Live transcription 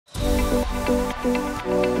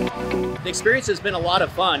The experience has been a lot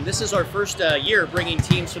of fun. This is our first year bringing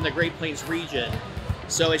teams from the Great Plains region.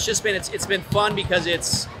 So it's just been, it's been fun because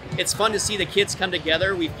it's fun to see the kids come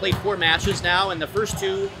together. We've played 4 matches now, and the first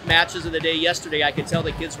 2 matches of the day yesterday, I could tell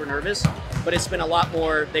the kids were nervous, but it's been a lot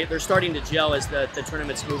more, they're starting to gel as the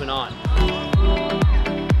tournament's moving on.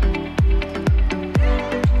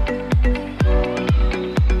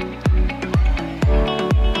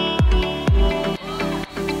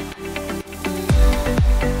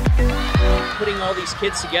 Putting all these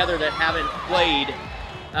kids together that haven't played,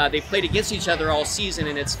 they played against each other all season,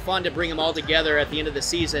 and it's fun to bring them all together at the end of the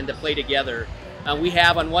season to play together. We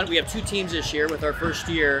have 2 teams this year with our first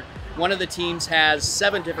year. One of the teams has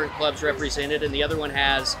 7 different clubs represented, and the other one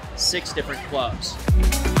has 6 different clubs.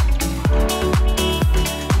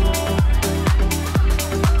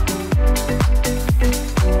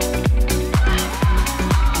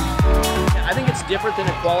 I think it's different than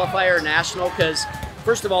a qualifier or national because,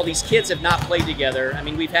 first of all, these kids have not played together. I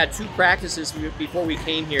mean, we've had 2 practices before we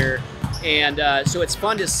came here, and so it's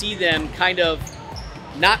fun to see them kind of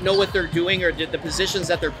not know what they're doing or the positions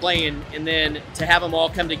that they're playing, and then to have them all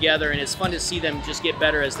come together, and it's fun to see them just get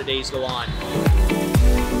better as the days go on.